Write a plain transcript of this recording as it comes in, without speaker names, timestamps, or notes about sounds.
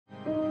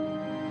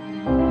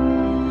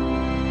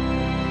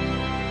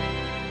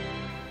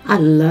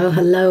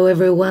Hello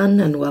everyone,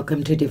 and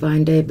welcome to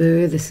Divine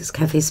Debut. This is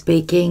Kathy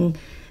speaking.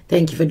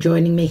 Thank you for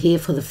joining me here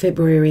for the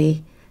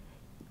February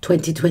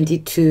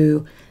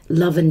 2022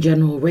 Love and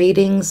General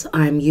readings.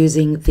 I'm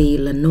using the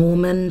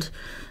Lenormand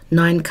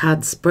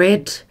 9-card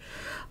spread.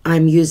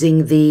 I'm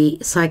using the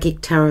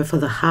Psychic Tarot for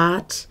the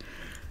Heart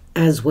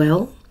as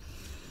well,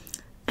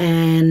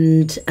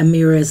 and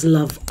Amira's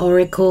Love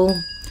Oracle.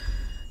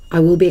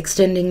 I will be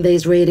extending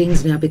these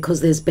readings now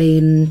because there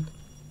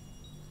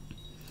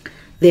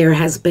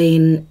has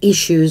been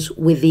issues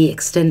with the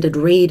extended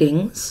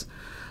readings.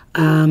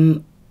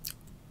 You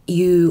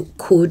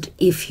could,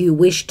 if you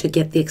wish to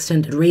get the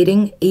extended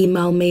reading,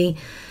 email me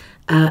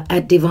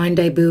at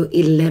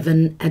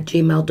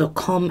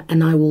divinedebut11@gmail.com,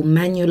 and I will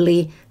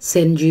manually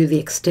send you the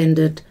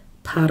extended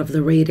part of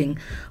the reading.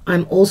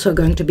 I'm also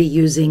going to be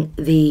using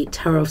the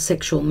Tarot of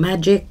Sexual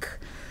Magic,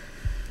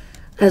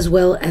 as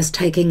well as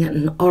taking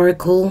an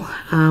oracle.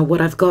 What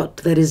I've got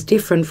that is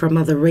different from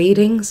other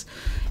readings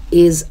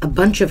is a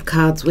bunch of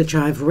cards which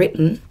I've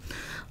written.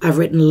 I've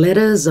written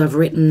letters, I've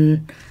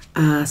written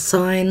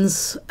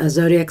signs,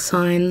 zodiac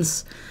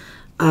signs,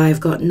 I've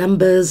got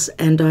numbers,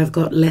 and I've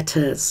got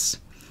letters.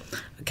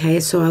 Okay,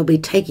 so I'll be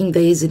taking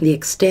these in the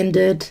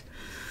extended.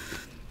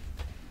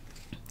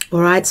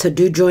 All right, so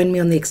do join me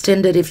on the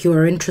extended if you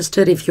are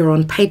interested. If you're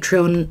on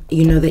Patreon,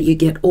 you know that you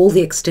get all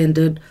the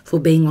extended for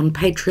being on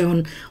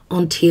Patreon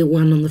on tier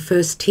 1 on the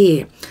first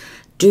tier.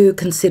 Do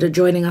consider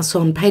joining us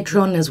on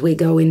Patreon as we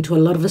go into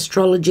a lot of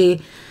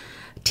astrology.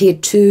 Tier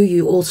 2,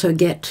 you also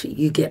get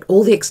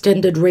all the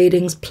extended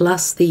readings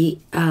plus the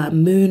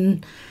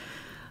moon,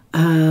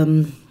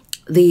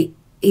 the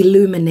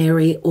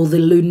illuminary or the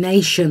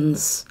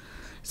lunations.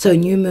 So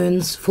new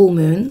moons, full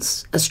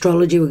moons,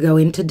 astrology will go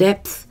into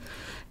depth.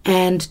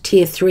 And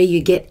tier 3,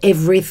 you get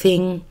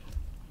everything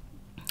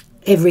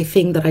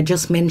that I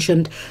just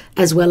mentioned,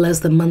 as well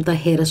as the month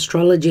ahead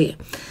astrology.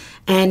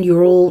 And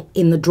you're all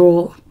in the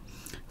draw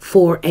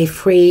for a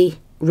free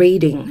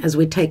reading, as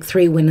we take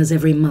 3 winners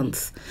every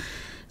month.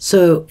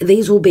 So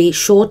these will be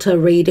shorter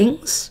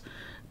readings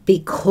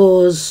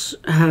because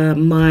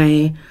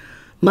my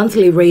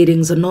monthly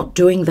readings are not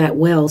doing that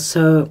well.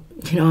 So,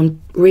 I'm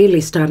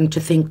really starting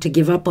to think to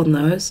give up on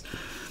those,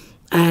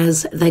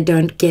 as they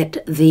don't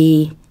get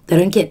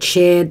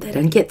shared, they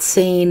don't get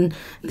seen.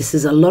 This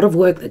is a lot of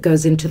work that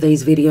goes into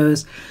these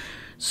videos.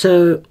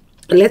 So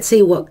let's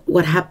see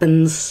what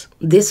happens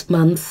this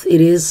month. It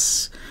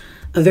is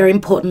a very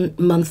important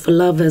month for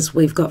love, as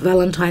we've got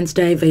Valentine's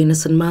Day.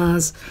 Venus and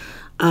Mars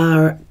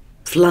are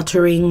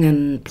fluttering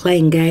and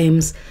playing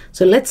games.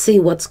 So let's see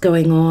what's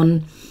going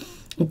on.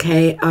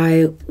 Okay,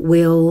 I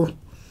will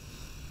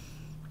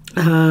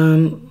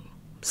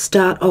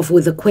start off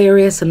with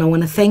Aquarius, and I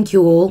want to thank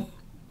you all.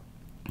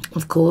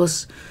 Of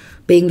course,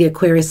 being the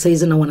Aquarius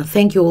season, I want to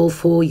thank you all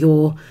for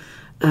your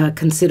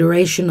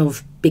consideration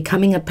of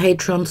becoming a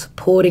patron,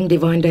 supporting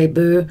Divine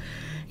Debut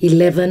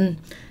 11.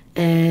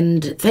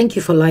 And thank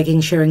you for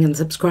liking, sharing, and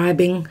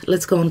subscribing.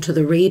 Let's go on to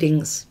the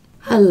readings.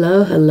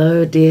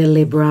 Hello, dear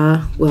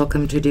Libra.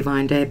 Welcome to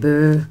Divine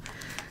Debut.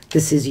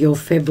 This is your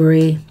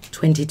February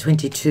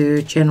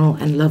 2022 general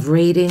and love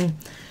reading,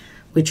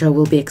 which I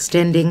will be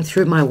extending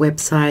through my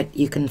website.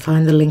 You can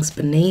find the links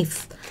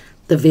beneath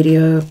the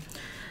video.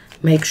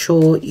 Make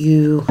sure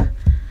you,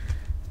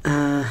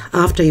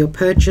 after your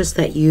purchase,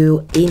 that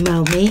you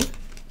email me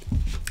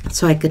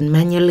so I can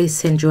manually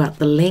send you out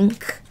the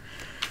link.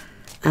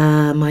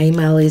 My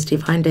email is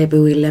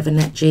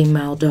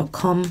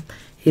divinedebut11@gmail.com.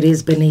 It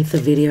is beneath the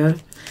video.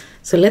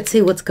 So let's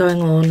see what's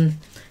going on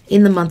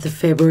in the month of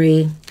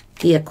February,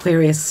 the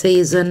Aquarius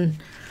season.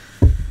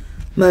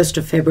 Most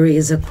of February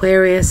is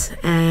Aquarius,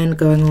 and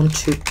going on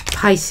to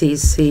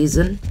Pisces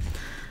season.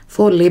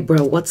 For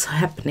Libra, what's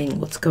happening?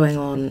 What's going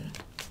on?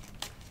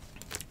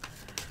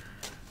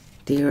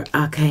 Dear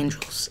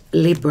archangels,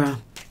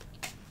 Libra,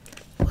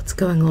 what's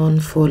going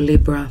on for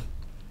Libra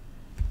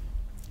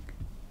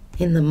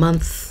in the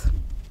month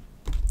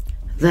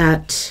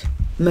that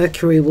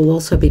Mercury will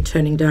also be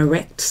turning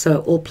direct? So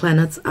all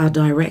planets are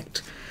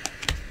direct.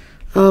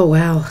 Oh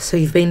wow, so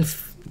you've been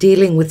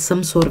dealing with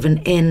some sort of an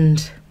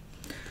end.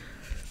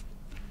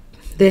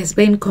 There's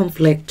been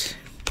conflict.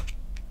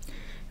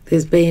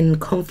 There's been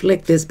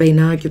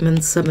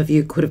arguments. Some of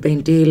you could have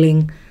been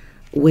dealing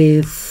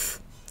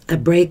with a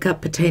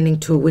breakup pertaining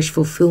to a wish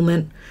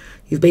fulfillment.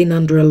 You've been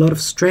under a lot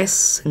of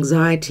stress,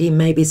 anxiety.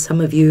 Maybe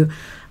some of you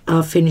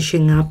are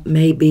finishing up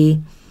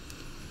maybe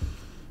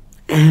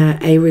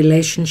a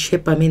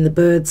relationship. I mean, the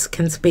birds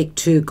can speak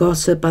to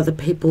gossip. Other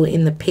people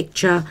in the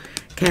picture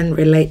can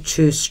relate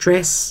to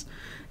stress.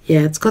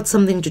 Yeah, it's got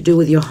something to do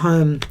with your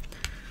home.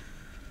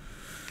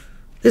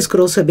 This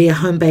could also be a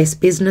home-based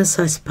business,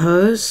 I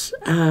suppose.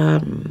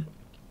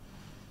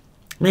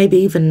 Maybe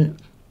even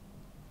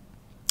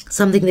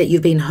something that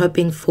you've been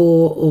hoping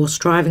for or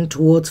striving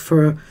towards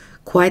for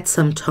quite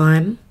some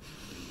time.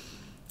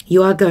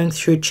 You are going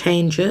through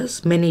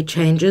changes, many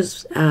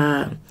changes.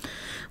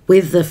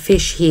 With the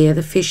fish here,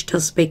 the fish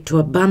does speak to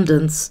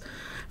abundance,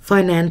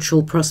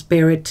 financial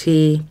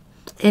prosperity,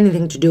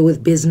 anything to do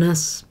with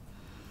business.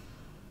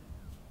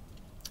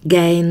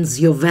 gains,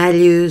 your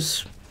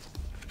values.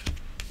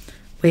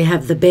 We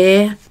have the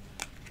bear,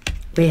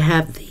 we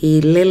have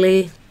the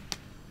lily,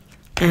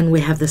 and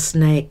we have the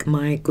snake.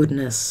 My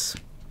goodness.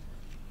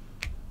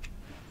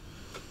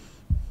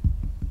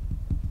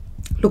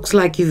 Looks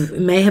like you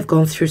may have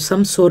gone through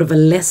some sort of a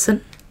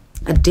lesson,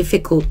 a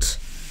difficult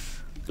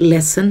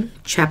lesson,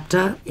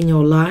 chapter in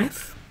your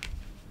life.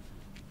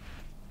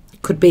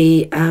 Could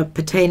be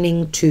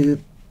pertaining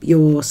to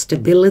your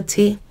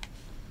stability.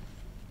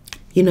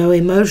 You know,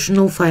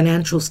 emotional,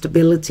 financial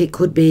stability.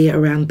 Could be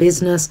around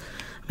business.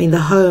 I mean,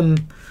 the home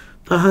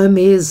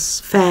is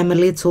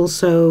family. It's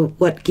also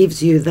what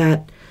gives you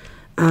that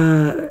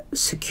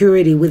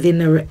security within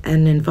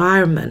an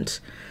environment.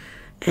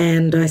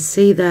 And I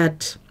see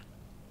that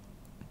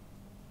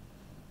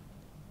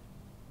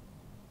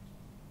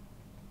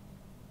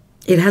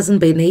it hasn't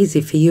been easy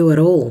for you at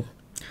all.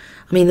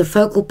 I mean, the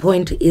focal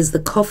point is the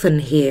coffin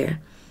here.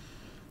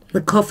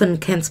 The coffin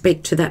can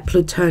speak to that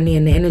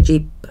Plutonian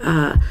energy.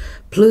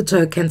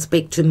 Pluto can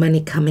speak to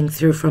money coming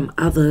through from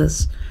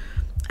others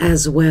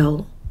as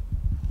well.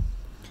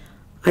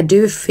 I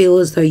do feel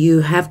as though you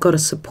have got a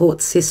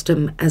support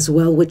system as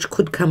well, which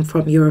could come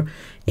from your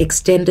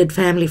extended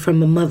family,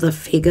 from a mother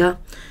figure,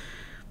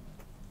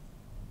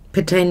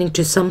 pertaining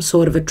to some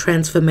sort of a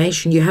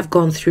transformation. You have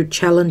gone through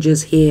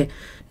challenges here,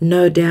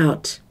 no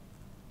doubt.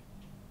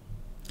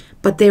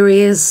 But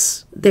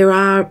there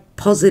are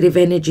positive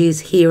energies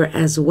here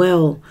as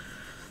well.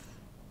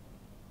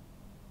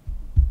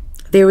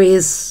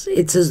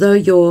 It's as though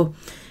you're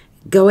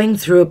going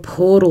through a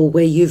portal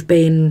where you've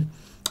been,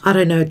 I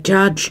don't know,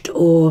 judged,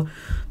 or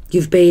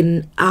you've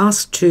been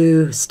asked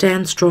to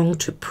stand strong,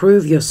 to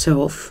prove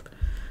yourself,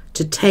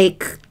 to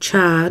take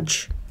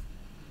charge,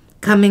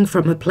 coming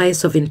from a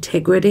place of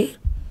integrity.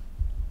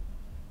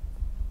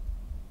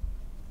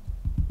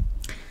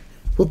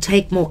 We'll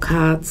take more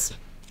cards.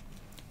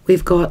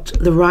 We've got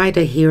the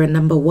Rider here in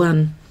number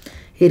 1.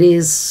 It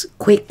is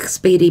quick,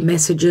 speedy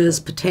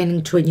messages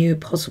pertaining to a new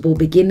possible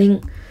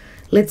beginning.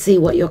 Let's see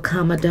what your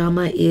Karma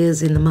Dharma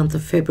is in the month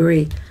of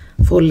February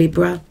for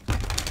Libra.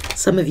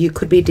 Some of you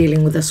could be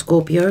dealing with a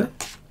Scorpio.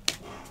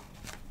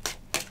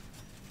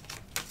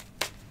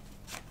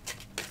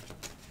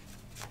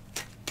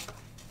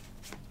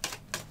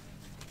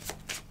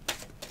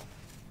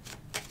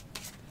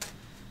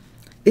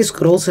 This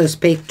could also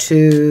speak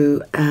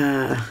to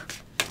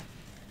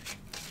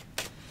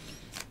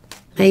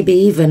maybe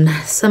even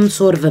some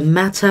sort of a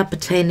matter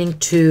pertaining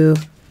to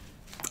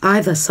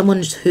either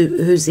someone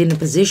who's in a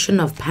position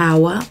of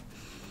power,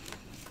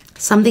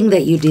 something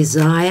that you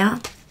desire.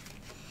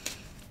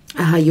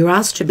 You're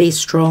asked to be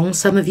strong.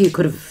 Some of you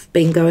could have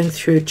been going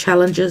through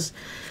challenges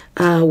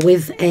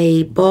with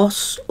a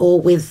boss or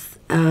with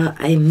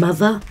a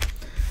mother.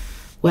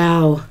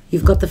 Wow,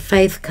 you've got the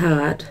Faith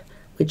card,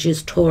 which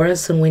is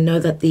Taurus, and we know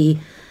that the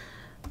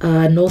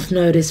North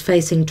Node is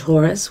facing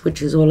Taurus,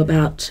 which is all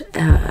about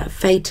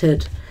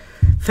fated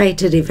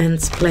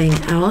events playing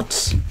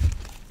out,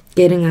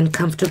 getting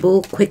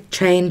uncomfortable, quick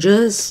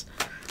changes,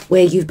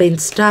 where you've been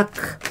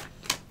stuck.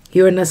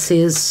 Uranus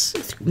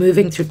is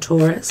moving through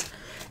Taurus.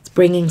 It's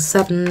bringing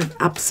sudden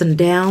ups and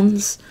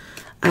downs,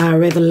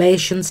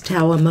 revelations,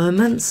 tower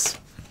moments.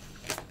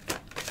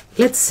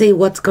 Let's see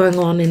what's going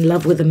on in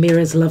love with the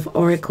Mirror's Love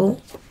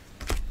Oracle.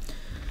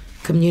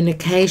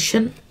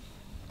 Communication.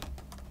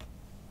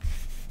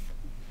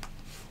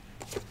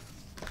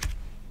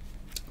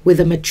 With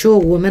a mature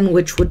woman,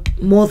 which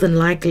would more than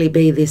likely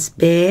be this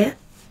bear.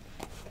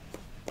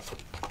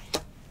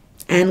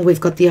 And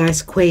we've got the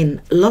Ice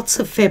Queen. Lots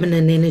of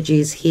feminine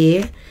energies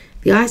here.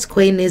 The Ice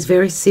Queen is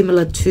very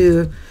similar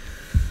to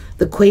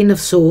the Queen of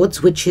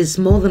Swords, which is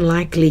more than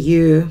likely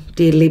you,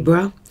 dear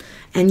Libra.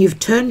 And you've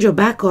turned your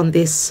back on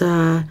this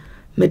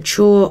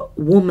mature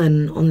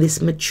woman, on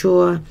this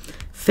mature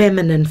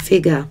feminine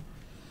figure.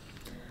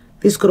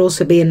 This could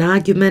also be an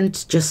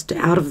argument just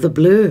out of the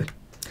blue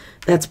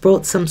that's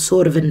brought some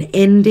sort of an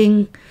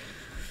ending,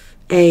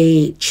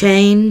 a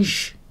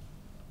change.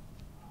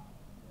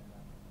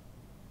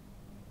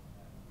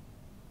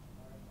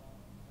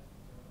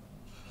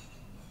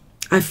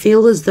 I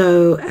feel as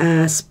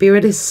though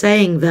Spirit is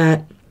saying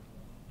that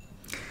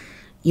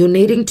you're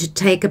needing to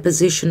take a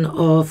position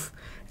of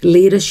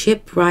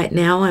leadership right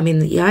now. I mean,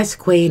 the Ice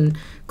Queen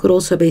could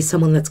also be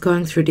someone that's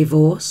going through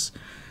divorce.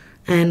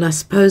 And I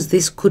suppose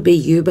this could be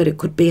you, but it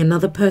could be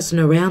another person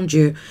around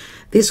you.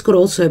 This could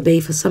also be,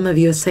 for some of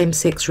you, a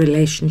same-sex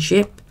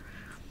relationship.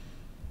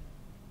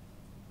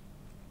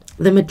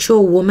 The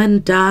mature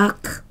woman,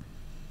 dark.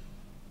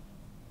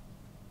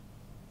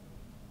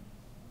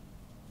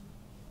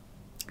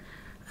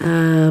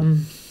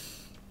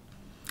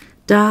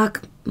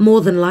 Dark, more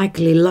than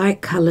likely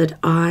light-colored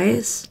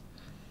eyes.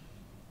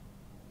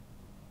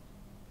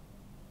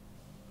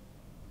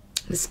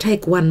 Let's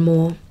take one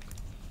more.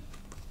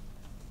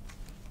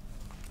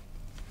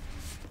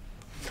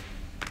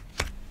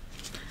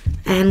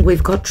 And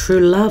we've got true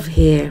love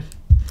here.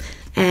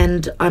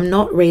 And I'm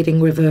not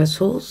reading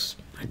reversals,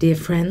 my dear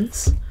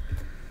friends.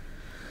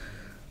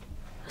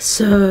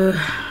 So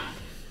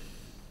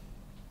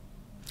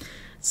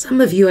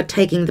Some of you are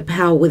taking the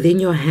power within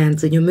your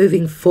hands and you're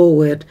moving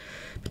forward,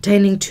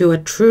 pertaining to a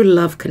true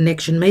love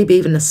connection, maybe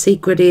even a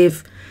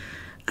secretive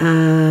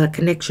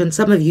connection.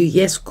 Some of you,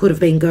 yes, could have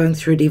been going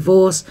through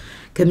divorce,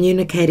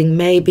 communicating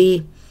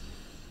maybe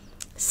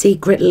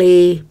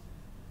secretly.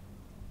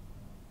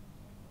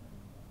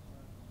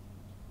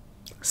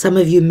 Some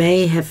of you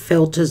may have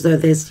felt as though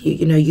there's,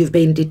 you know, you've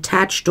been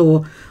detached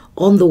or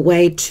on the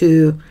way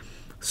to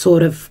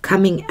sort of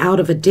coming out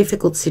of a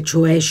difficult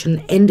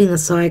situation, ending a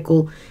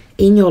cycle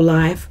in your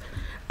life,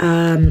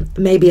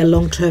 maybe a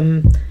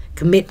long-term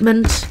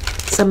commitment.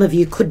 Some of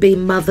you could be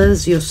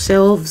mothers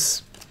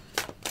yourselves.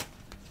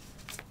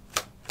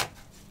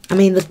 I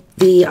mean,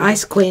 the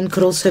Ice Queen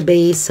could also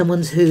be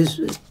someone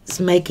who's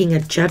making a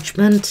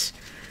judgment.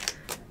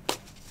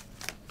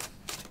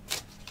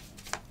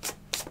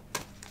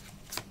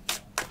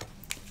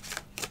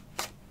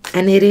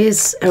 And it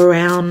is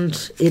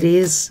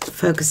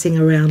focusing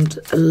around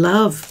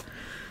love.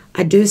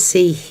 I do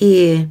see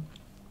here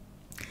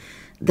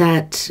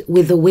that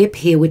with the whip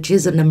here, which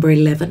is a number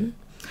 11,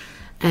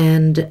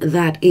 and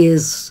that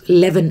is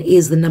 11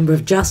 is the number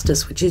of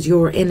justice, which is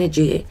your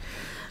energy.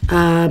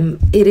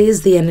 It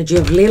is the energy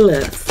of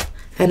Lilith,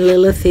 and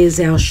Lilith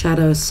is our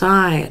shadow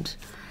side.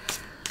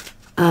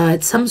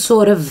 It's some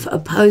sort of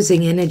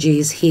opposing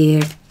energies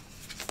here,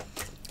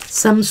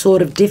 some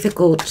sort of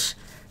difficult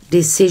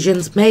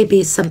decisions.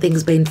 Maybe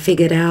something's been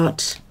figured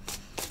out,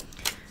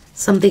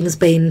 something's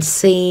been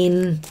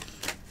seen,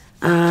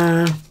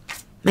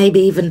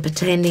 maybe even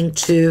pertaining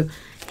to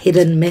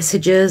hidden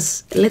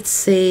messages. Let's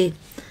see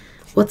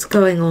what's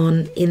going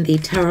on in the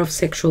Tarot of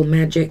Sexual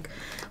Magic.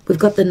 We've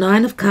got the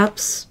Nine of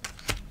Cups,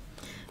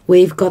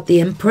 we've got the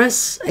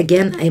Empress,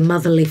 again a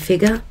motherly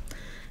figure,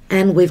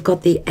 and we've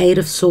got the Eight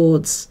of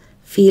Swords,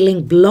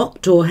 feeling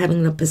blocked or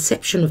having the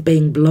perception of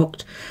being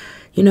blocked.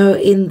 You know,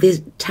 in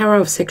the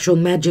Tarot of Sexual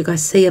Magic, I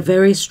see a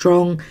very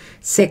strong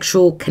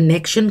sexual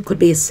connection, could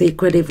be a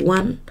secretive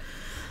one.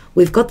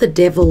 We've got the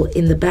Devil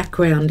in the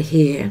background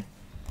here.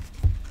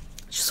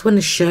 Just want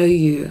to show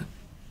you.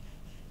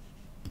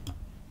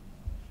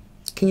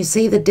 Can you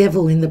see the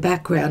Devil in the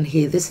background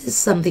here? This is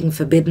something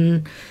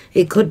forbidden.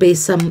 It could be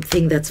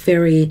something that's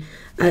very,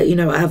 you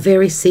know, a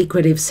very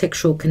secretive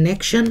sexual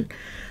connection.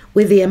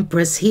 With the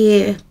Empress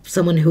here,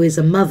 someone who is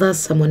a mother,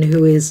 someone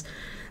who is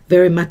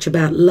very much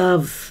about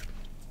love.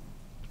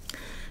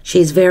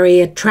 She's very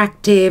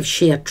attractive.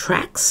 She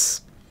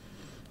attracts,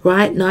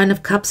 right? Nine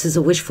of Cups is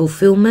a wish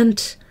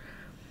fulfillment.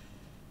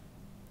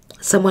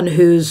 Someone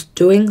who's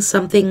doing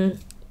something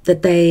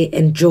that they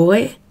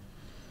enjoy,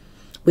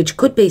 which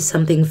could be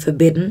something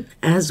forbidden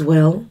as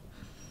well.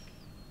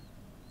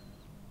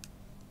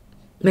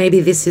 Maybe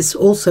this is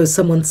also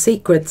someone's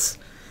secrets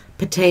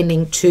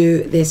pertaining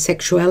to their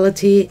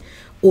sexuality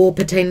or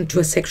pertaining to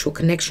a sexual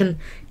connection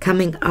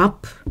coming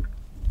up,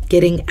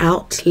 getting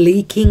out,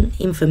 leaking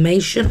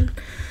information,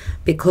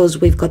 because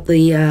we've got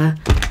the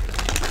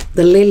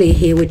Lily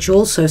here, which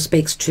also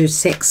speaks to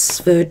sex,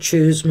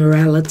 virtues,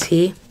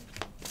 morality.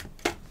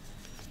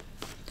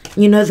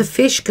 You know, the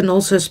Fish can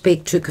also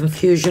speak to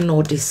confusion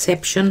or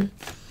deception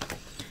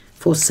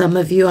for some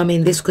of you. I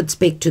mean, this could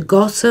speak to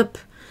gossip,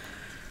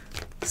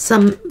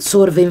 some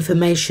sort of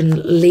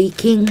information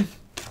leaking.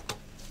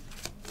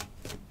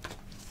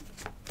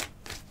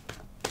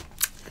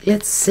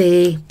 Let's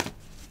see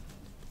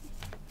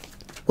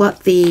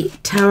what the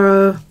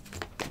tarot,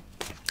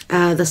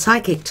 the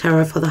psychic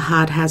tarot for the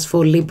heart has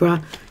for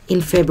Libra in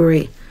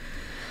February.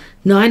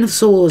 Nine of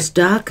Swords,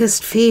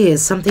 darkest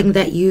fears, something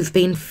that you've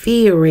been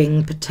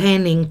fearing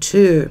pertaining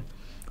to.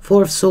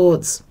 Four of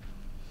Swords,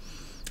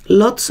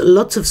 lots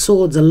of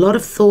swords, a lot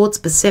of thoughts,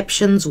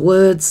 perceptions,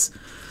 words,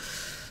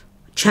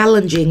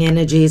 challenging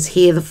energies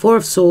here. The Four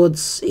of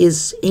Swords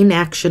is in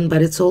action,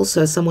 but it's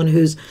also someone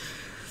who's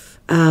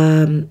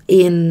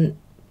in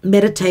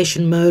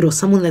meditation mode or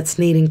someone that's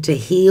needing to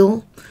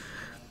heal.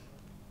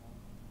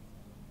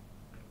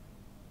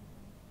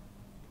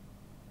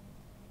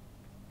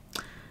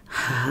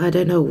 I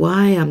don't know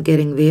why I'm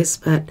getting this,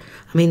 but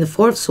I mean, the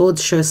Four of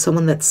Swords shows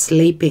someone that's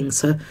sleeping.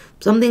 So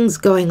something's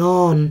going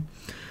on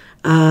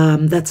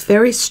that's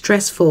very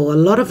stressful. A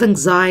lot of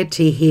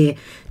anxiety here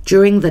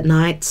during the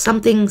night.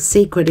 Something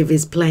secretive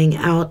is playing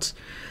out.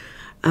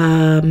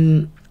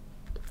 I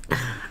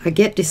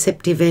get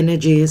deceptive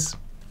energies.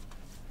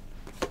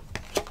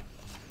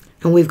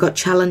 And we've got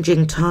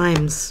challenging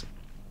times.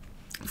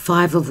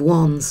 Five of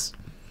Wands.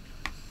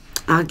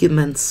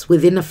 Arguments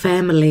within a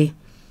family.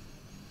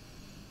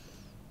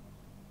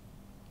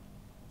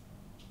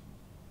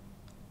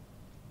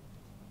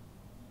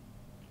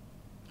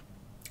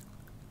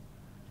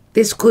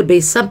 This could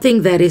be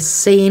something that is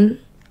seen,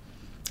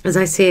 as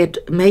I said,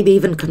 maybe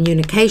even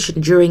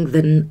communication during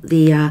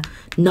the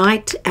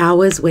night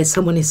hours where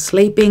someone is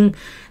sleeping.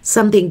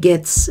 Something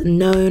gets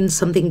known,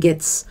 something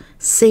gets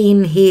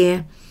seen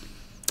here.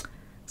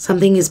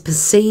 Something is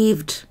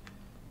perceived.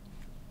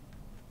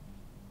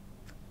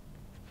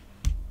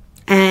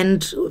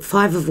 And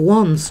Five of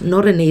Wands,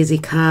 not an easy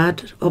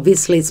card.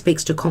 Obviously, it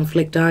speaks to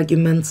conflict,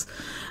 arguments.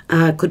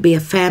 Could be a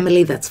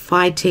family that's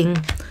fighting.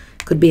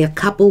 Could be a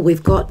couple.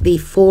 We've got the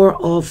Four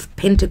of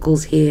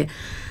Pentacles here,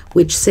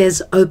 which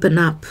says open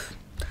up.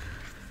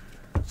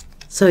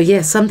 So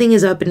yeah, something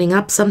is opening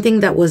up, something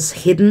that was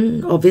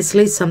hidden,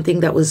 obviously,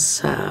 something that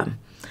was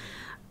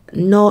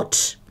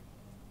not,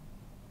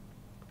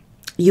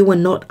 you were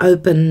not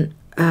open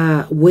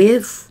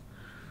with.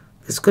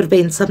 This could have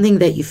been something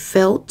that you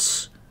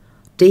felt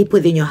deep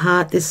within your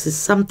heart. This is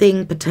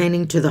something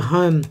pertaining to the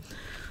home.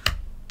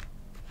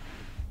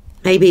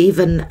 Maybe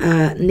even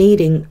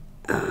needing,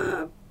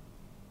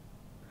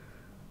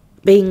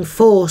 being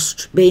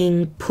forced,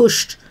 being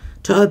pushed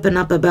to open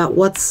up about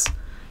what's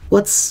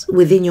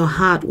within your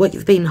heart, what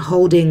you've been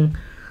holding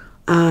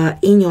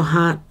in your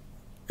heart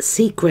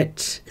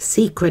secretly.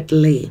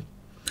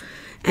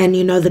 And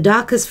you know, the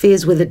darkest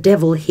fears with the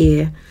devil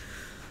here,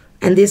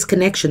 and this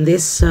connection,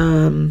 this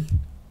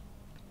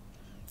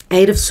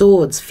Eight of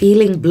Swords,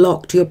 feeling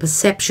blocked, your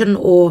perception,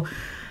 or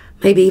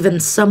maybe even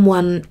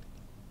someone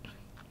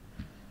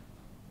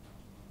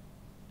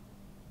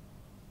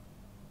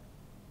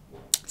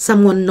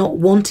not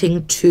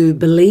wanting to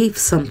believe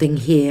something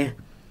here.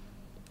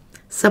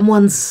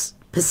 Someone's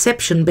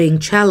perception being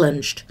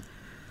challenged.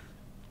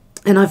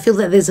 And I feel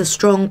that there's a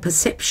strong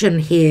perception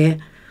here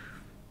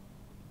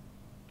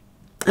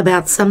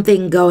about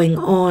something going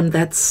on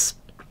that's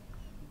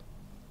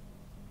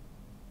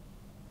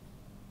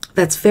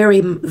very,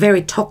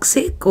 very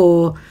toxic,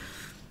 or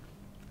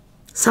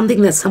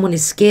something that someone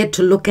is scared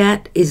to look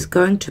at is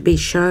going to be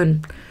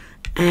shown.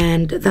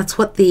 And that's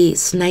what the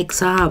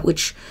snakes are,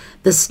 which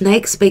the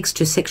snake speaks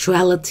to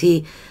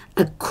sexuality,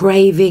 a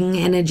craving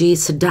energy,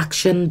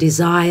 seduction,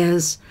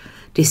 desires,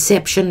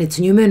 deception. It's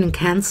new moon in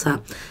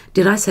Cancer.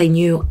 Did I say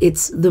new?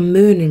 It's the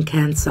moon in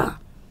Cancer,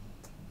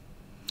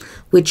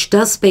 which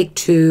does speak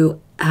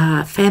to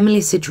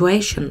family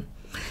situation,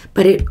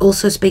 but it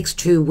also speaks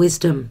to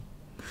wisdom,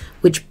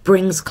 which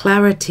brings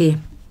clarity.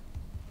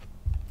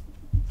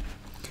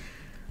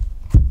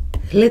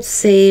 Let's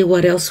see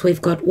what else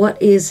we've got.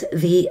 What is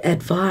the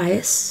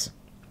advice?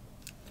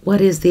 What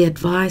is the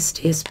advice,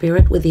 dear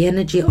Spirit, with the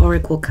Energy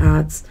Oracle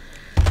cards?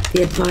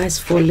 The advice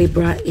for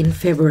Libra in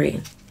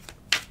February.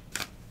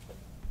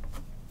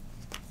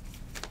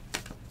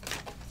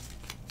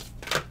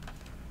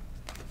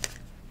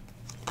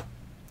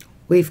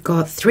 We've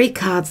got 3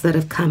 cards that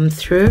have come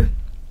through.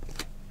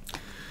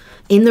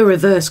 In the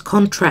reverse,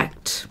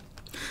 contract.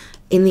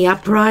 In the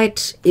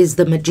upright is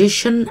the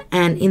Magician,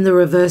 and in the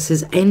reverse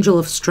is Angel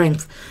of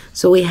Strength.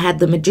 So we had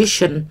the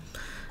Magician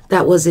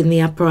that was in the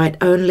upright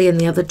only,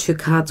 and the other 2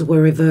 cards were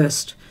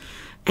reversed.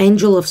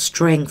 Angel of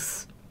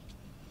Strength.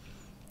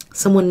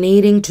 Someone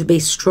needing to be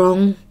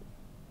strong.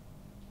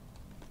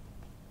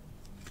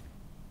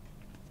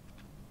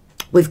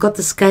 We've got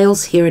the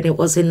Scales here, and it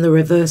was in the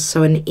reverse,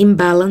 so an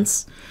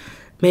imbalance,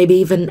 maybe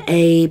even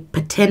a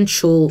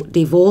potential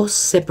divorce,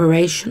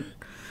 separation.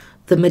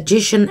 The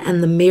Magician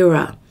and the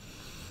Mirror.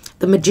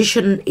 The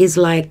Magician is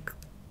like,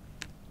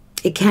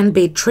 it can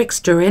be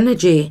trickster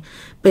energy,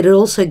 but it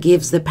also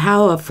gives the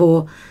power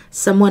for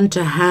someone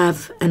to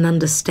have an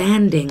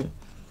understanding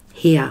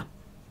here.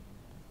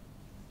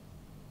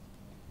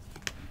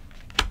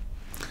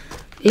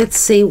 Let's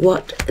see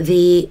what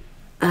the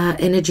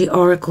Energy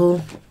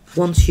Oracle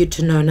wants you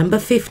to know. Number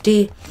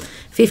 50.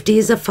 50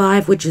 is a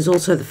 5, which is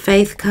also the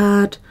Faith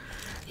card.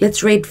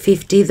 Let's read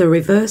 50, the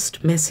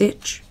reversed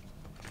message.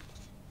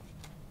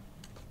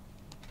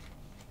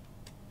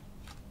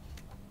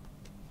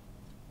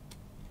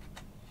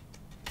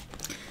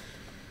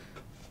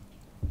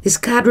 This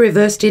card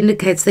reversed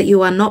indicates that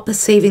you are not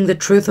perceiving the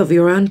truth of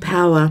your own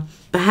power.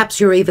 Perhaps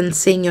you're even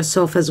seeing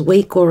yourself as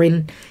weak or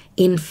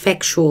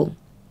ineffectual.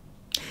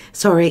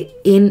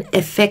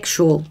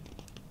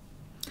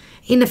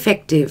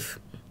 Ineffective.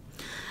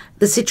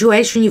 The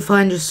situation you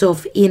find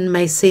yourself in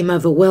may seem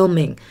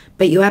overwhelming,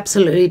 but you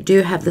absolutely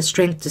do have the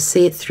strength to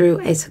see it through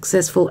a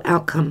successful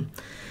outcome.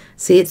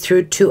 See it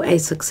through to a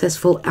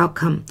successful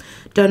outcome.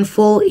 Don't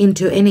fall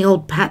into any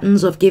old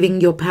patterns of giving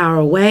your power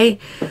away.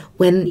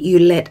 When you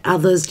let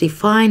others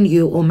define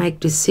you or make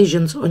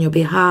decisions on your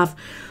behalf,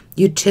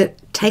 you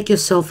take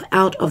yourself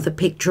out of the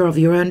picture of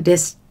your own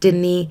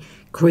destiny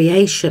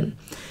creation.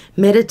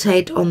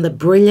 Meditate on the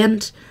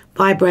brilliant,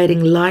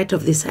 vibrating light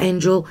of this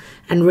angel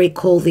and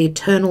recall the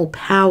eternal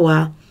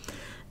power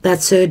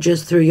that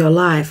surges through your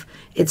life.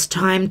 It's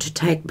time to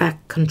take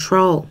back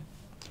control.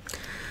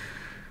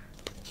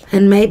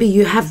 And maybe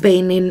you have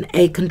been in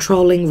a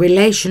controlling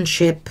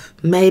relationship.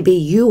 Maybe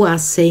you are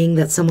seeing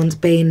that someone's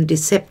been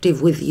deceptive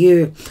with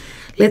you.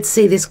 Let's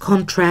see this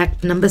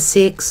contract. Number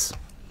 6.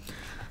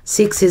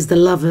 6 is the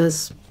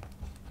Lovers.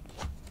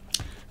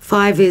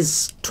 5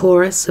 is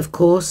Taurus, of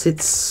course.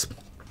 It's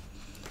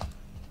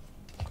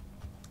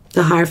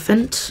the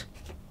Hierophant.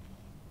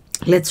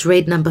 Let's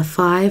read number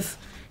 5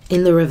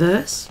 in the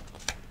reverse.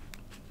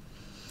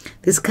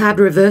 This card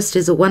reversed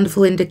is a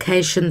wonderful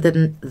indication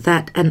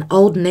that an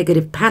old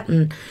negative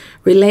pattern,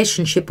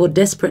 relationship, or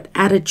desperate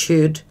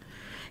attitude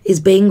is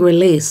being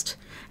released.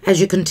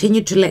 As you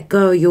continue to let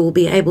go, you will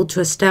be able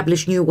to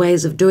establish new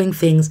ways of doing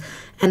things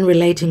and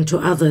relating to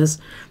others.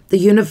 The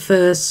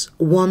universe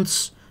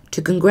wants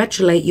to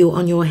congratulate you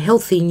on your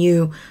healthy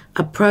new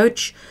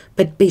approach,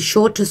 but be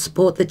sure to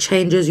support the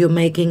changes you're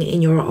making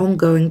in your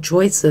ongoing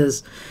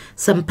choices.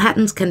 Some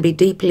patterns can be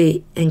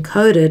deeply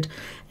encoded,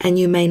 and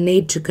you may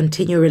need to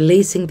continue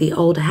releasing the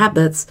old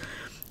habits,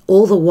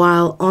 all the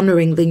while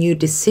honoring the new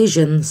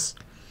decisions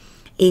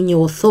in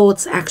your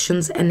thoughts,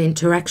 actions, and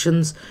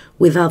interactions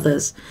with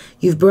others.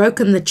 You've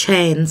broken the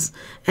chains,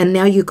 and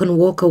now you can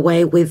walk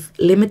away with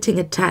limiting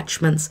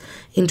attachments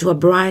into a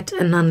bright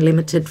and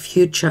unlimited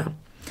future.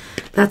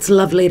 That's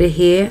lovely to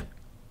hear.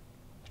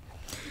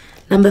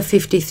 Number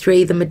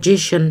 53, the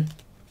Magician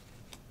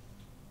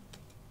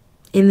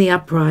in the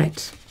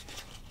upright.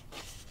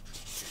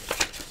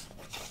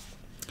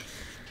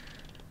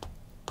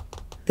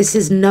 This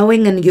is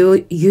knowing and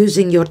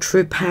using your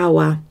true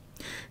power.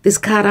 This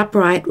card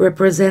upright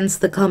represents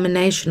the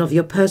culmination of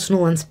your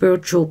personal and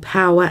spiritual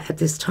power at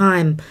this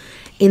time.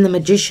 In the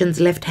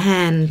Magician's left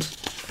hand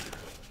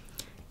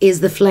is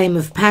the flame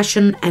of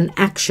passion and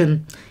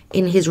action.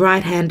 In his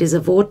right hand is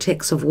a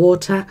vortex of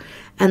water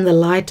and the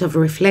light of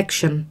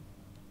reflection.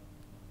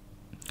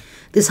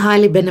 This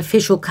highly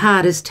beneficial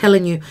card is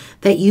telling you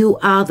that you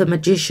are the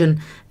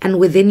magician, and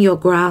within your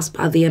grasp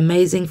are the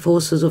amazing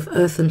forces of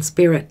earth and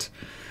spirit.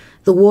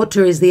 The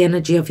water is the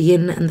energy of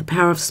yin and the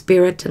power of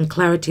spirit and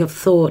clarity of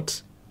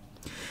thought.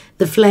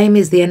 The flame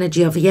is the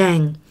energy of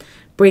yang,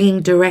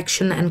 bringing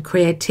direction and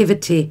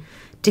creativity.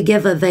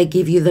 Together they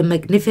give you the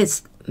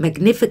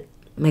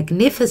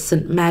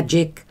magnificent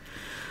magic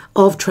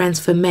of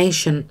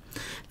transformation.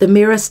 The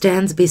mirror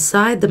stands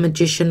beside the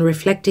magician,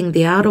 reflecting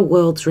the outer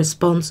world's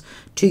response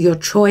to your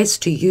choice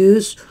to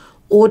use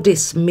or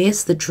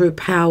dismiss the true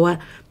power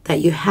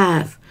that you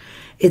have.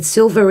 Its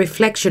silver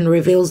reflection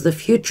reveals the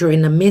future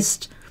in a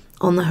mist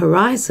on the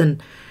horizon,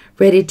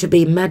 ready to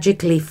be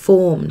magically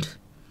formed.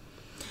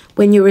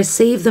 When you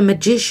receive the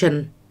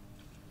Magician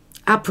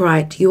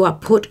upright, you are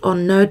put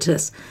on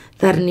notice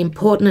that an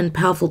important and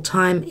powerful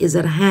time is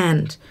at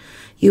hand.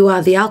 You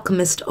are the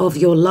alchemist of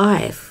your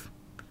life.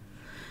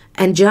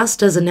 And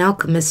just as an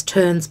alchemist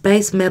turns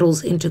base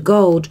metals into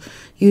gold,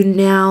 you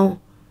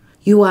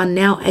are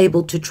now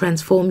able to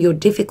transform your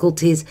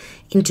difficulties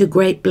into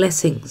great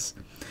blessings.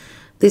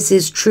 This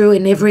is true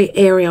in every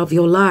area of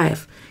your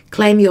life.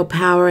 Claim your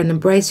power and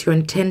embrace your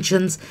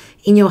intentions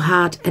in your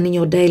heart and in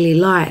your daily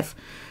life.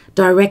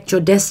 Direct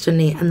your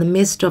destiny, and the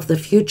mist of the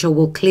future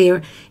will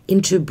clear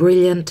into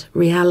brilliant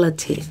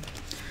reality.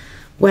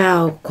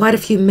 Wow, quite a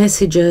few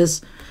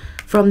messages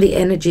from the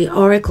Energy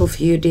Oracle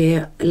for you,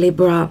 dear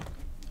Libra.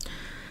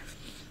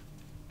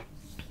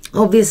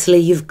 Obviously,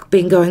 you've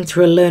been going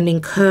through a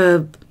learning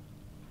curve.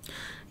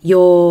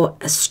 Your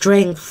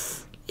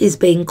strength is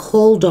being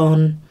called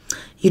on.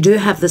 You do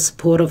have the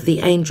support of the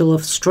angel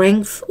of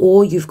strength,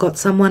 or you've got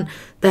someone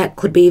that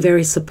could be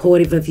very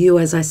supportive of you,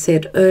 as I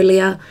said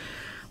earlier,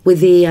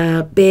 with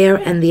the bear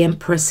and the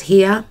Empress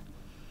here.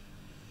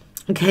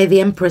 Okay,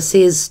 the Empress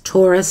is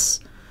Taurus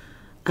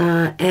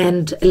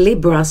and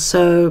Libra,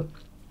 so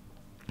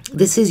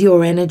this is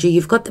your energy.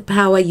 You've got the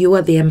power, you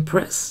are the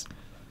Empress.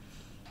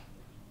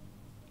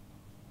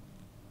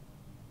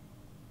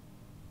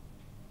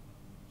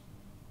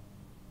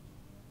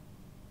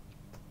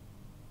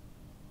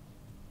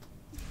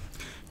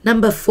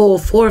 Number 4,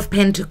 Four of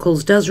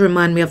Pentacles, does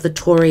remind me of the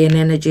Taurian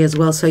energy as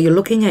well. So you're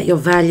looking at your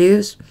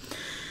values.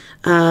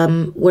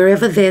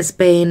 Wherever there's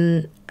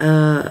been,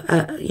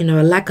 a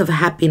lack of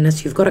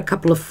happiness, you've got a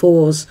couple of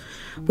fours,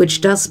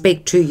 which does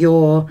speak to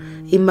your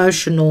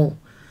emotional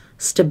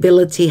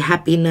stability,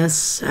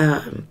 happiness,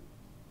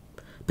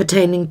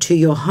 pertaining to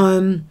your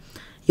home,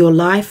 your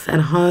life at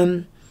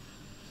home.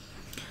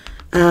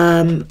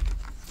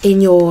 In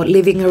your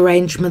living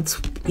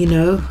arrangements,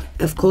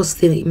 of course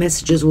the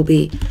messages will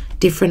be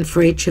different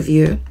for each of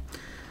you.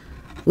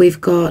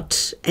 We've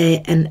got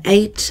an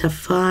 8, a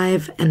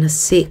 5, and a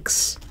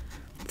 6.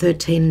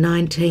 13,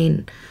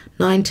 19.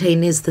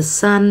 19 is the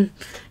Sun.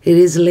 It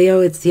is Leo.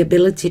 It's the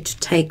ability to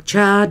take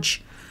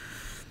charge.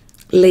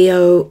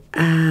 Leo,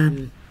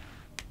 and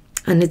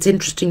it's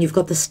interesting, you've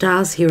got the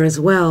stars here as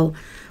well,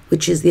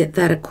 which is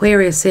that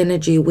Aquarius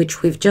energy,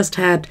 which we've just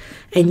had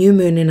a new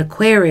moon in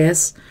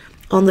Aquarius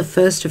on the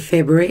 1st of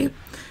February. And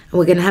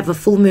we're going to have a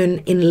full moon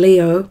in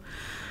Leo.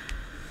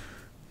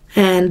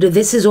 And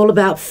this is all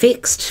about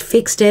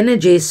fixed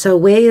energy. So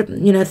where,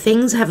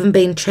 things haven't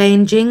been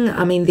changing.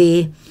 I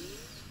mean,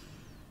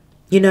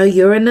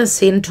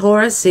 Uranus in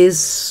Taurus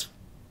is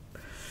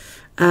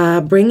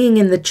bringing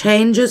in the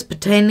changes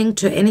pertaining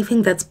to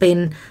anything that's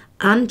been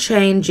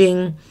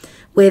unchanging,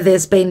 where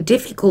there's been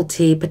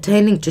difficulty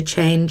pertaining to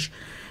change.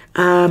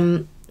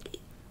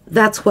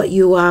 That's what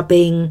you are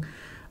being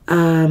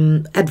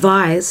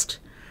advised,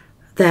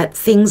 that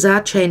things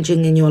are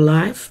changing in your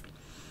life.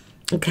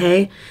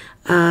 Okay.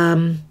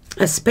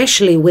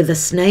 Especially with a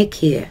snake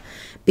here.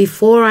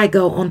 Before I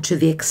go on to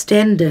the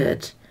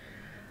extended,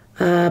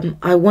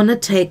 I want to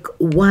take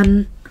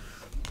one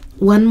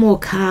more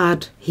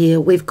card here.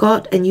 We've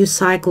got a new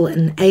cycle,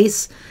 an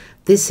ace.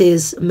 This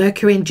is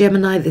Mercury in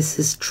Gemini. This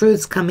is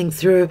truths coming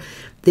through.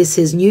 This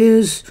is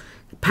news,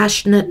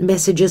 passionate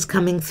messages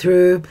coming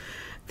through.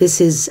 This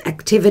is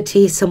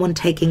activity, someone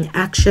taking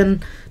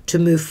action to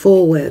move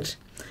forward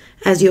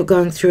as you're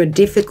going through a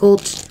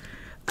difficult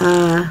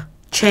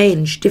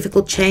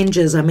difficult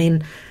changes. I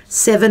mean,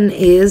 7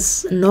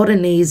 is not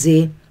an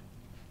easy,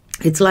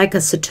 it's like a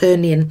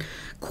Saturnian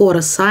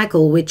quarter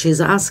cycle, which is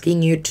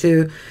asking you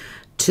to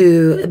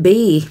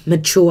be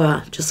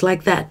mature, just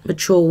like that,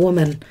 mature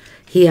woman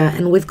here.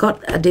 And we've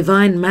got a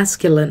divine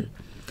masculine.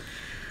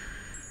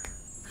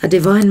 A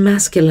divine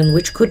masculine,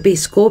 which could be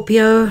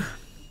Scorpio.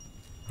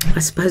 I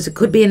suppose it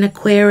could be an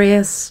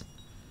Aquarius.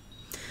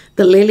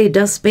 The lily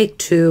does speak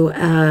to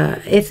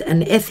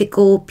an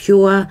ethical,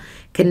 pure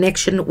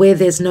connection. Where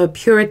there's no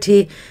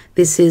purity,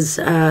 this is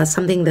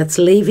something that's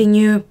leaving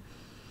you.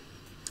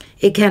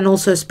 It can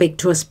also speak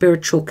to a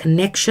spiritual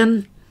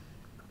connection.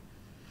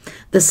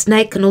 The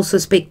snake can also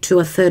speak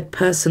to a third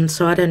person,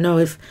 so I don't know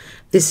if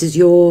this is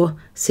your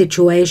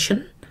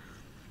situation,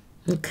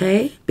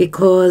 okay?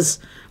 Because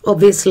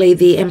obviously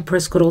the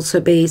Empress could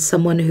also be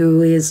someone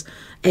who is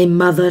a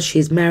mother.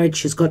 She's married,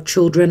 she's got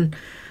children.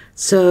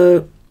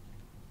 So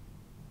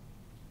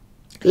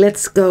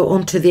let's go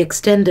on to the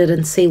extended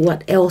and see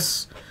what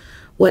else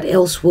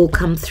will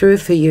come through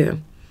for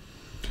you.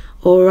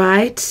 All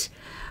right.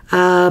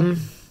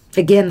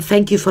 Again,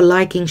 thank you for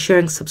liking,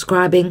 sharing,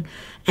 subscribing,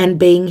 and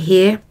being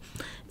here.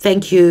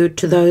 Thank you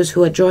to those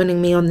who are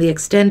joining me on the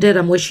extended.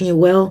 I'm wishing you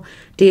well,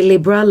 dear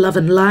Libra. Love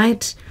and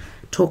light.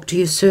 Talk to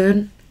you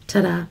soon.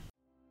 Ta-da.